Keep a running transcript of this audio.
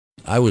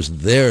I was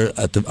there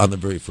on the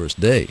very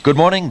first day. Good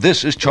morning.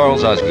 This is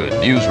Charles Osgood,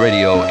 News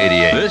Radio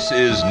 88. This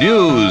is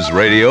News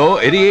Radio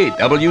 88,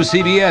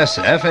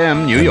 WCBS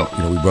FM, New York.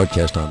 We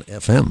broadcast on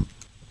FM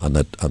on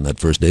that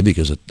first day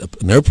because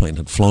an airplane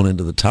had flown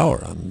into the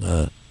tower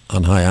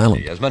on High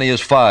Island. As many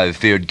as 5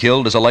 feared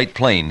killed as a light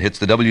plane hits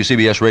the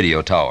WCBS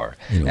radio tower.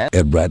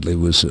 Ed Bradley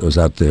was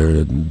out there,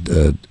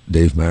 and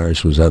Dave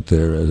Marish was out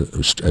there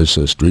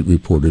as street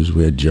reporters.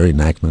 We had Jerry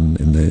Nachman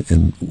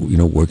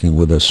working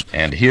with us.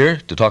 And here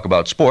to talk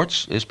about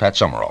sports is Pat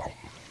Summerall.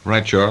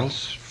 Right,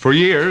 Charles. For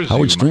years,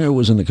 Howard Stringer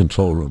was in the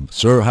control room.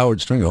 Sir Howard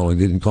Stringer, only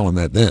they didn't call him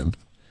that then.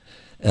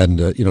 And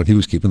he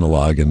was keeping the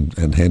log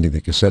and handing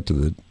the cassette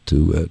to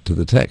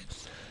the tech.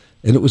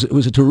 And it was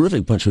a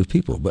terrific bunch of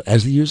people. But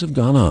as the years have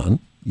gone on,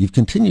 you've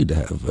continued to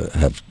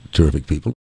have terrific people.